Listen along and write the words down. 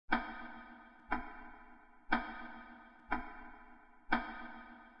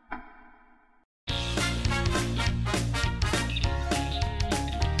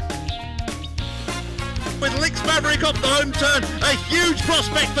back off the home turn. A huge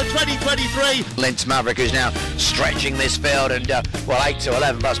prospect for 2023. Links Maverick, who's now stretching this field, and well, 8 to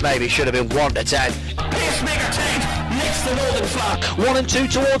 11 plus maybe should have been 1 to 10. Pierce Mega Tank next to Northern Fluck. 1 and 2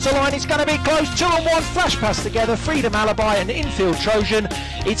 towards the line. It's going to be close. 2 and 1 flash pass together. Freedom Alibi and infield Trojan.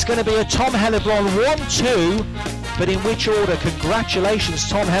 It's going to be a Tom Hellebron 1-2. But in which order? Congratulations,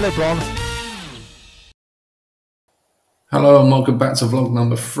 Tom Hellebron. Hello and welcome back to vlog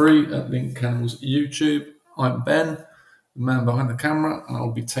number 3 at Link Kennels YouTube. I'm Ben, the man behind the camera, and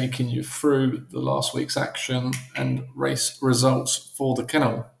I'll be taking you through the last week's action and race results for the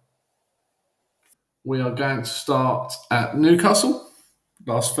kennel. We are going to start at Newcastle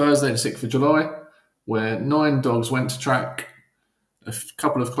last Thursday, the 6th of July, where 9 dogs went to track, a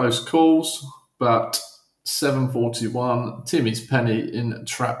couple of close calls, but 7:41, Timmy's Penny in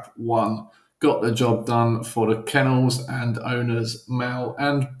trap 1 got the job done for the kennels and owners Mel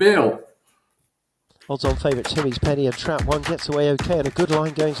and Bill. Odds on favourite Timmy's Penny, and trap 1 gets away okay, and a good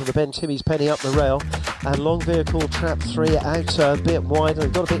line going to the bend. Timmy's Penny up the rail, and long vehicle trap 3 out a bit wide,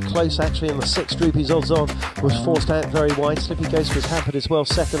 and got a bit close actually, and the 6 Droopy's odds on was forced out very wide. Slippy Ghost was hampered as well,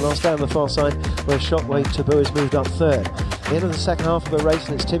 second last down the far side, where Shockwave Taboo has moved up third. The end of the second half of the race,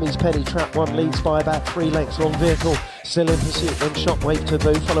 and it's Timmy's Penny, trap 1 leads by about 3 lengths. Long vehicle still in pursuit, then Shockwave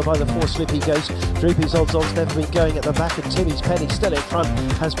Taboo, followed by the 4 Slippy Ghost. Droopy's odds on's never been going at the back, and Timmy's Penny still in front,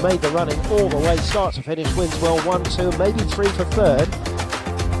 has made the running all the way, start to finish, wins well 1, 2, maybe 3 for third.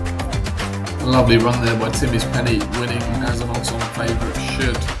 A lovely run there by Timmy's Penny, winning as an odds-on favourite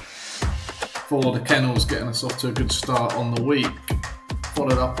should. For the kennels, getting us off to a good start on the week.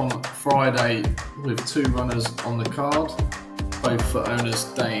 Followed up on Friday with 2 runners on the card, both for owners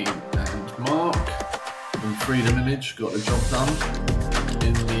Dane and Mark. And Freedom Image got the job done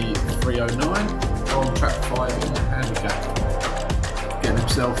in the 309 on track 5 in the handicap. Getting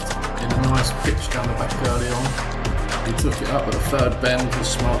himself in a nice pitch down the back early on. He took it up at the third bend, was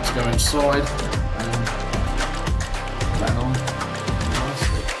smart to go inside and ran on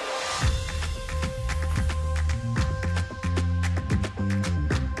nicely.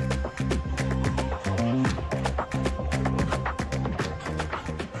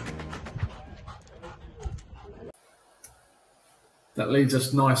 That leads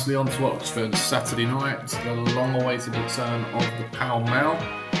us nicely on to Oxford Saturday night, the long-awaited return of the Pall Mall,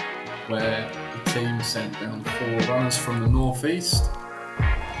 where the team sent down 4 runners from the northeast.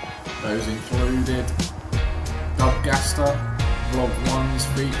 Those included Doug Gaster, Vlog 1's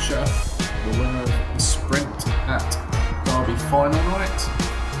feature, the winner of the sprint at Derby final night.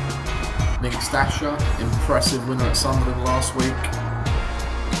 Links Dasher, impressive winner at Sunderland last week.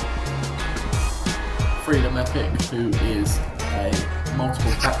 Freedom Epic, who is a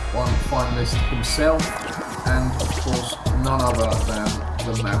multiple Cat 1 finalist himself, and of course none other than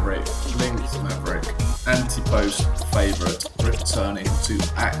the Maverick, Links Maverick, anti-post favourite, returning to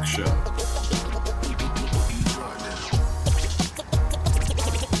action.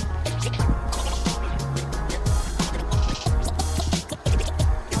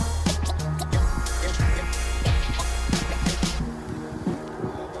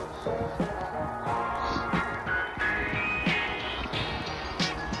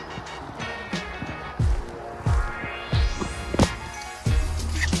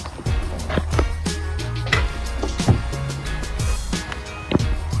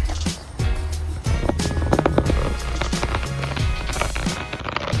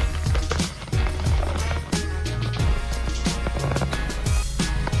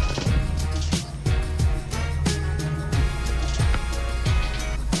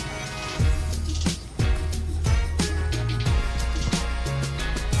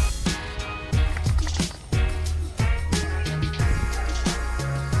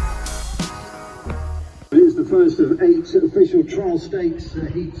 It is the first of 8 official trial stakes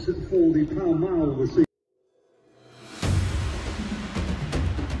heats for the Pall Mall.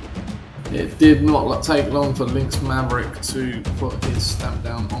 It did not take long for Links Maverick to put his stamp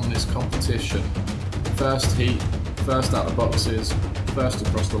down on this competition. First heat, first out of the boxes, first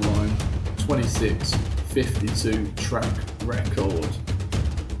across the line, 26:52 track record.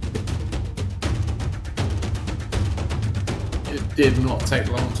 It did not take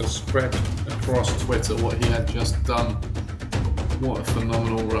long to spread across Twitter what he had just done. What a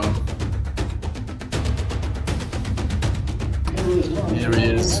phenomenal run. Here he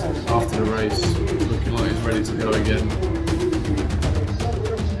is after the race, looking like he's ready to go again.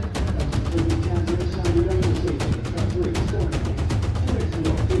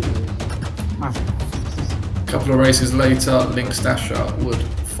 A couple of races later, Links Dasher would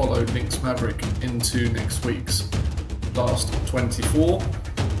follow Links Maverick into next week's last 24,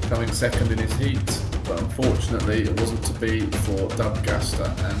 coming second in his heat. but unfortunately it wasn't to be for Dubgaster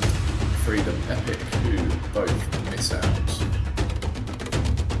and Freedom Epic, who both miss out.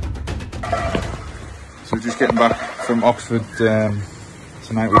 So just getting back from Oxford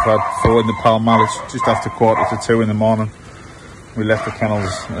tonight. We've had 4 in the Pall Mall. It's just after 1:45 in the morning. We left the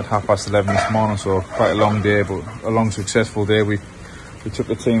Kennels at 11:30 this morning, so quite a long day, but a long successful day. We took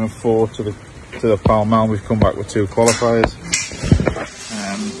the team of 4 to the Pall Mall. We've come back with 2 qualifiers.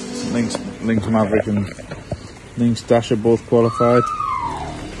 Links Maverick and Links Dasher both qualified.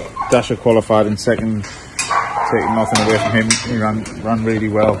 Dasher qualified in second, taking nothing away from him. He ran really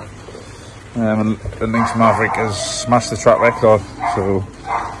well. And Links Maverick has smashed the track record, so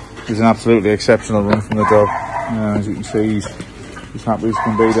it's an absolutely exceptional run from the dog. As you can see, he's happy as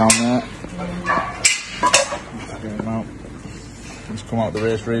can be down there. He's come out the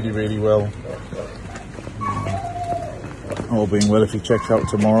race really well. All being well, if he checks out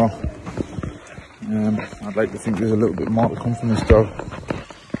tomorrow, I'd like to think there's a little bit more to come from this dog.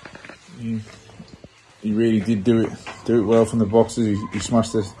 He really did do it well from the boxes. He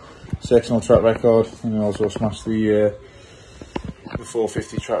smashed the sectional track record, and he also smashed the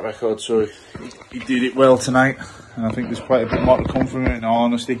 450 track record, so he did it well tonight, and I think there's quite a bit more to come from it. In all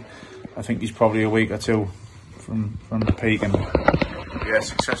honesty, I think he's probably a week or 2 from the peak, and yeah,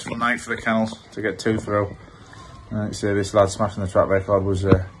 successful night for the Kennels to get 2 through. And like I say, this lad smashing the track record was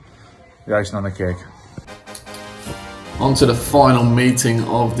the icing on the cake. On to the final meeting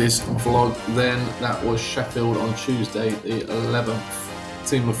of this vlog then. That was Sheffield on Tuesday the 11th.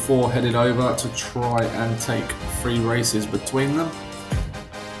 Team of 4 headed over to try and take 3 races between them.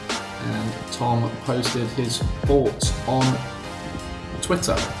 And Tom posted his thoughts on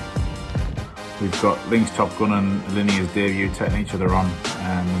Twitter. We've got Links Top Gun and Linear's debut taking each other on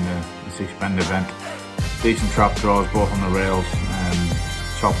in the 6-bend event. Decent trap draws both on the rails.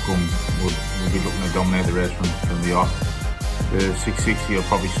 Top Gun will be looking to dominate the race from the off. The 660 will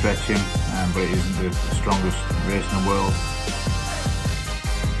probably stretch him, but it isn't the strongest race in the world.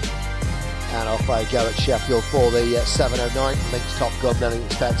 And off they go at Sheffield for the 709. Links Top Gun, nothing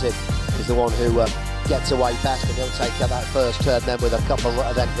expected, is the one who gets away best, and he'll take that first turn then with a couple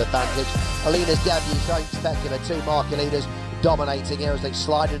of length advantage. Alina's debut, so expected the 2 market leaders dominating here as they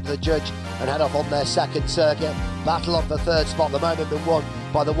slide into the judge and head off on their second circuit. Battle of the 3rd spot, the moment been won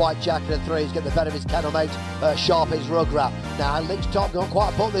by the white jacket of 3. He's getting the better of his kennel mate, Sharpie's Rugrat. Now Links Top Gun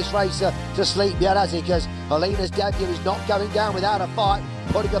quite put this racer to sleep yet, has he? Because Alina's debut is not going down without a fight,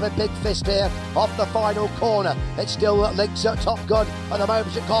 putting up a big fist here off the final corner. It's still Links Top Gun at the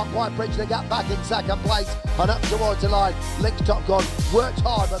moment. She can't quite bridge the gap back in second place and up towards the line. Links Top Gun worked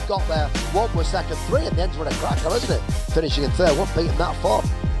hard but got there. 1 was second, 3 in the end with a cracker, isn't it? Finishing in 3rd, wasn't beaten that far.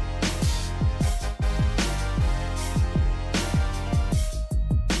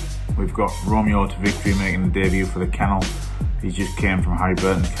 We've got Romeo to Victory making the debut for the Kennel. He just came from Harry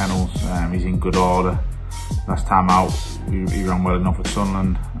Burton's Kennels. He's in good order. Last time out, he ran well enough at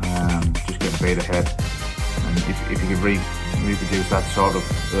Sunderland, just getting beat ahead. And if he could reproduce that sort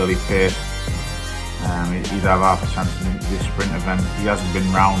of early pace, he'd have half a chance in this sprint event. He hasn't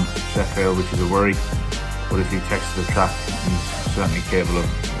been round Sheffield, which is a worry, but if he takes to the track, he's certainly capable of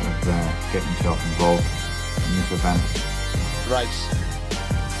getting himself involved in this event. Race,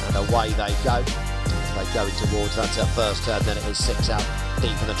 and away they go. They go towards that first turn, then it is 6 out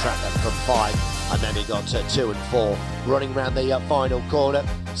deep in the track then from 5, and then he got 2 and 4 running around the final corner.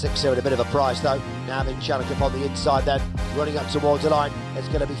 6 here at a bit of a price though. Now being challenged up on the inside then, running up towards the line. It's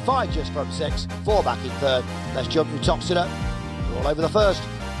going to be 5 just from 6, 4 back in 3rd. Let's jump through Toxina. We're all over the first.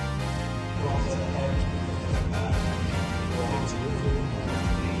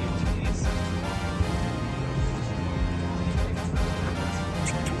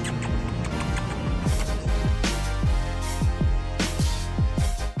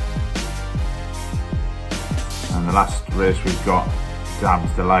 And the last race we've got, Darby's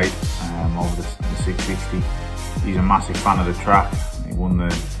Delight, over the 660. He's a massive fan of the track. He won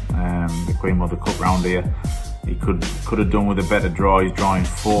the Queen Mother Cup round here. He could have done with a better draw. He's drawing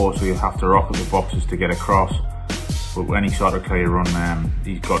 4, so he'll have to rock at the boxes to get across. But any sort of clear run,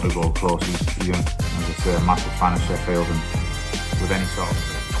 he's got to go close. He's as I say, a massive fan of Sheffield, and with any sort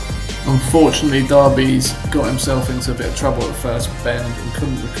of... Unfortunately, Darby's got himself into a bit of trouble at the first bend and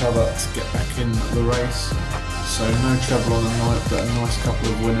couldn't recover to get back in the race. So no trouble on the night, but a nice couple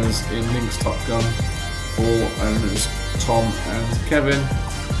of winners in Links Top Gun for owners Tom and Kevin,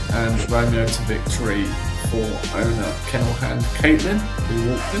 and Romeo to Victory for owner Kennel Hand Caitlin, who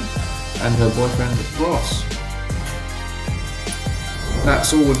walked in, and her boyfriend Ross.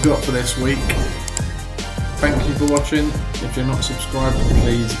 That's all we've got for this week. thank you for watching. If you're not subscribed,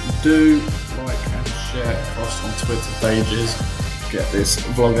 please do like and share across on Twitter pages. Get this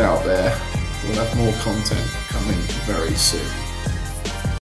vlog out there. We'll have more content coming very soon.